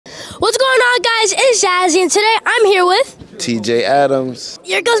guys, it's Jazzy, and today I'm here with TJ Adams.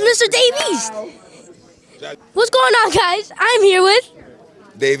 Here goes Mr. Davies. What's going on, guys? I'm here with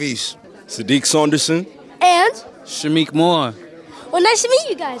Davies. Sadiq Saunderson. and Shamik Moore. well, nice to meet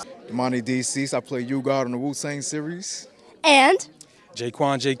you guys. Damani DC's. I play U-God on the Wu-Tang series. And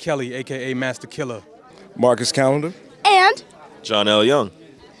Jaquan J. Kelly, a.k.a. Master Killer. Marcus Calendar. and John L. Young.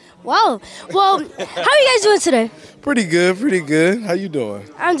 wow. Well, how are you guys doing today? Pretty good, pretty good. How you doing?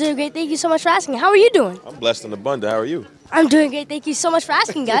 I'm doing great. Thank you so much for asking. How are you doing? I'm blessed and abundant. How are you? I'm doing great. Thank you so much for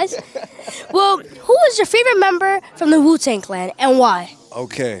asking, guys. Well, who was your favorite member from the Wu-Tang Clan and why?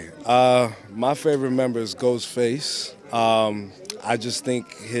 Okay, my favorite member is Ghostface. I just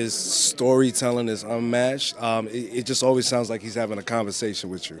think his storytelling is unmatched. It just always sounds like he's having a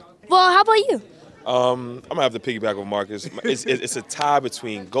conversation with you. Well, how about you? I'm gonna have to piggyback with Marcus. It's a tie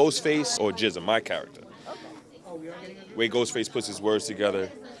between Ghostface or Jizza, my character. The way Ghostface puts his words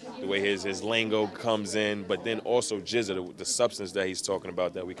together, the way his lingo comes in, but then also Jizza, the substance that he's talking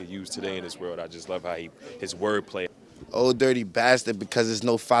about that we could use today in this world. I just love how his wordplay. Old dirty bastard because there's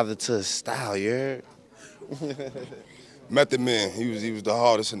no father to his style, you heard? Method Man, he was the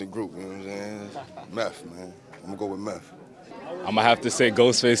hardest in the group, you know what I'm saying? Meth, man. I'm gonna go with Meth. I'm gonna have to say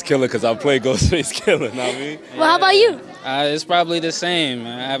Ghostface Killer because I play Ghostface Killer, know what I mean? Well, how about you? It's probably the same.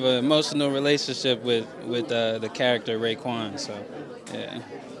 I have an emotional relationship with the character Raekwon, so yeah.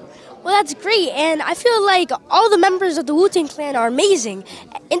 Well, that's great, and I feel like all the members of the Wu-Tang Clan are amazing.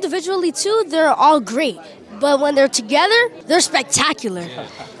 Individually, too, they're all great. But when they're together, they're spectacular.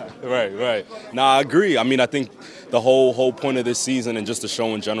 Right. Nah, I agree. I mean, I think the whole point of this season and just the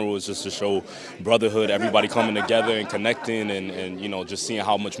show in general is just to show brotherhood, everybody coming together and connecting and you know, just seeing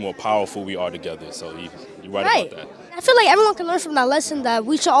how much more powerful we are together. So you're right about that. I feel like everyone can learn from that lesson that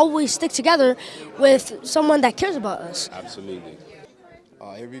we should always stick together with someone that cares about us. Absolutely.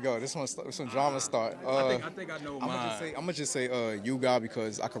 Here we go. This one drama start. I think I know mine. I'm gonna just say U-God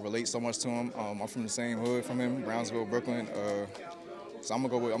because I could relate so much to him. I'm from the same hood from him, Brownsville, Brooklyn. So I'm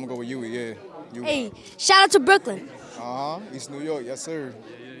gonna go with you. Yeah. You. Hey, shout out to Brooklyn. East New York, yes sir.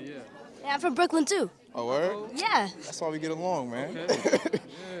 Yeah, I'm from Brooklyn too. Oh, word? Yeah. That's why we get along, man. Okay.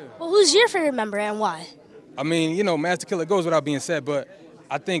 Well, who's your favorite member and why? I mean, you know, Master Killer goes without being said, but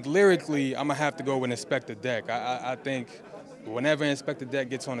I think lyrically, I'm gonna have to go with Inspector Deck. I think whenever Inspector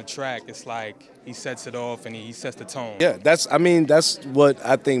Deck gets on the track, it's like he sets it off and he sets the tone. Yeah, that's what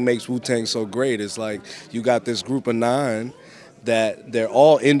I think makes Wu-Tang so great. It's like you got this group of 9 that they're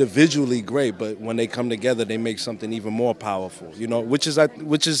all individually great, but when they come together, they make something even more powerful. You know, which is I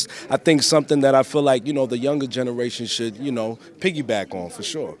think something that I feel like, you know, the younger generation should, you know, piggyback on for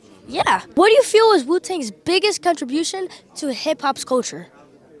sure. Yeah. What do you feel is Wu-Tang's biggest contribution to hip-hop's culture?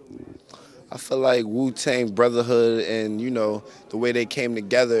 I feel like Wu-Tang brotherhood and, you know, the way they came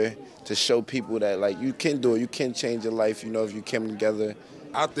together to show people that, like, you can do it, you can change your life, you know, if you came together.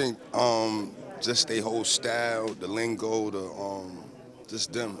 I think just their whole style, the lingo,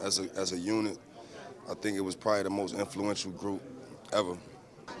 just them as a unit. I think it was probably the most influential group ever.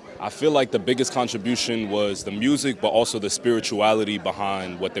 I feel like the biggest contribution was the music, but also the spirituality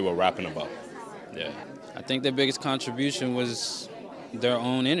behind what they were rapping about. Yeah. I think their biggest contribution was their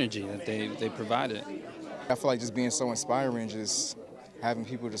own energy that they provided. I feel like just being so inspiring, just having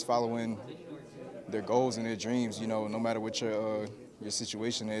people just following their goals and their dreams. You know, no matter what your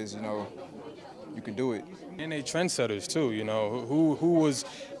situation is, you know, you can do it. And they trendsetters too, you know. Who was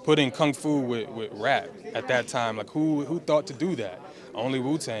putting kung fu with rap at that time? Like who thought to do that? Only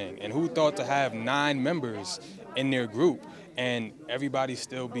Wu-Tang. And who thought to have 9 members in their group and everybody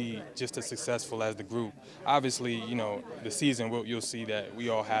still be just as successful as the group? Obviously, you know, the season you'll see that we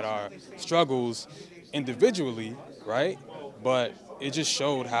all had our struggles individually, right? But it just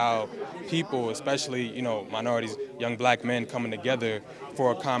showed how people, especially, you know, minorities, young black men coming together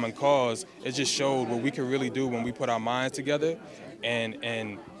for a common cause, it just showed what we can really do when we put our minds together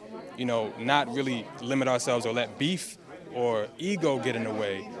and you know, not really limit ourselves or let beef or ego get in the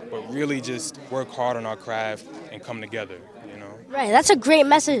way, but really just work hard on our craft and come together, you know? Right, that's a great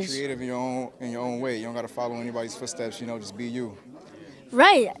message. Be creative in your own way. You don't gotta follow anybody's footsteps, you know, just be you.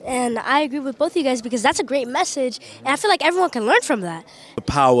 Right, and I agree with both of you guys because that's a great message, and I feel like everyone can learn from that. The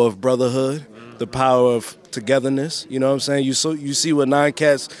power of brotherhood, the power of togetherness, you know what I'm saying? You see what 9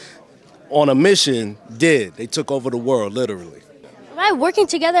 cats on a mission did. They took over the world, literally. Right, working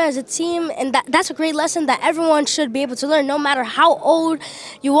together as a team, and that's a great lesson that everyone should be able to learn, no matter how old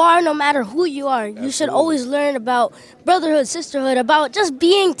you are, no matter who you are. You should always learn about brotherhood, sisterhood, about just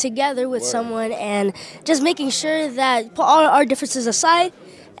being together with someone and just making sure that put all our differences aside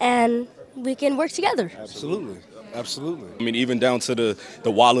and we can work together. Absolutely. Absolutely. I mean, even down to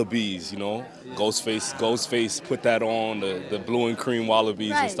the wallabies, you know, Ghostface put that on, the blue and cream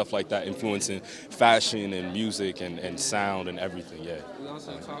wallabies and stuff like that, influencing fashion and music and sound and everything, yeah. We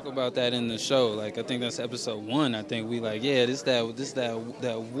also talk about that in the show. Like, I think that's episode 1. I think we like, yeah,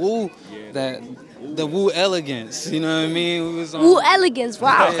 that Wu, the Wu elegance. You know what I mean? We was on, Wu elegance,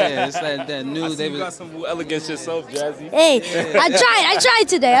 wow. Yeah, it's that new. I see you got some Wu elegance yourself, Jazzy. Hey, I tried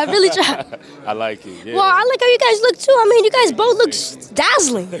today. I really tried. I like it, yeah. Well, I like how you guys look too. I mean, you guys both look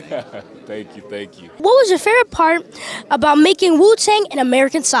dazzling. Thank you. What was your favorite part about making Wu-Tang an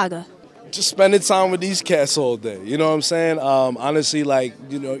American Saga? Just spending time with these cats all day. You know what I'm saying? Honestly, like,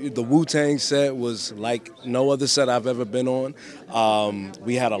 you know, the Wu-Tang set was like no other set I've ever been on.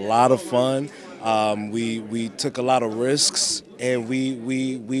 We had a lot of fun. We took a lot of risks, and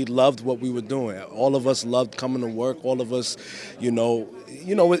we loved what we were doing. All of us loved coming to work. All of us, you know,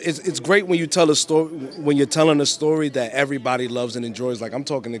 it's great when you tell a story, when you're telling a story that everybody loves and enjoys. Like, I'm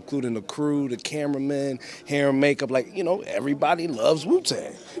talking including the crew, the cameraman, hair and makeup. Like, you know, everybody loves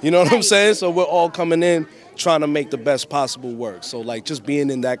Wu-Tang. You know what I'm saying? So we're all coming in trying to make the best possible work. So, like, just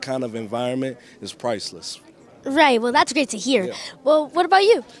being in that kind of environment is priceless. Right. Well, that's great to hear. Yeah. Well, what about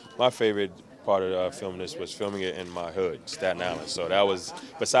you? My favorite part of filming this was filming it in my hood, Staten Island. So that was,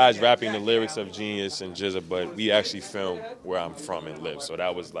 besides rapping the lyrics of Genius and Jizza, but we actually filmed where I'm from and live. So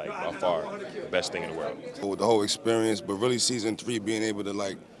that was like by far the best thing in the world. With the whole experience, but really season 3 being able to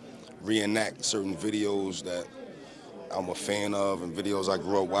like reenact certain videos that I'm a fan of and videos I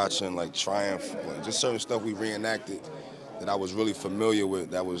grew up watching, like Triumph, like just certain stuff we reenacted that I was really familiar with.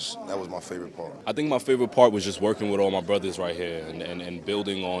 That was my favorite part. I think my favorite part was just working with all my brothers right here and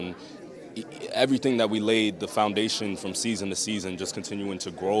building on everything that we laid, the foundation from season to season, just continuing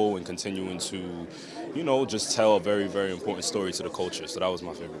to grow and continuing to, you know, just tell a very, very important story to the culture. So that was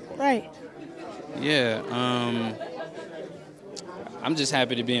my favorite part. Right. Yeah. I'm just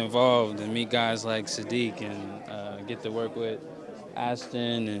happy to be involved and meet guys like Sadiq and get to work with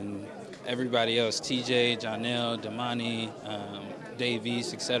Aston and everybody else, TJ, Janelle, Damani, Dave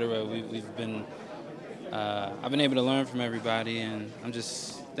East, etc. We've been, I've been able to learn from everybody, and I'm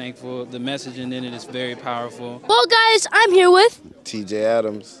just thankful. The messaging in it is very powerful. Well, guys, I'm here with TJ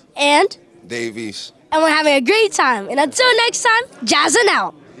Adams and Davies. And we're having a great time. And until next time, jazzing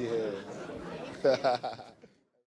out. Yeah.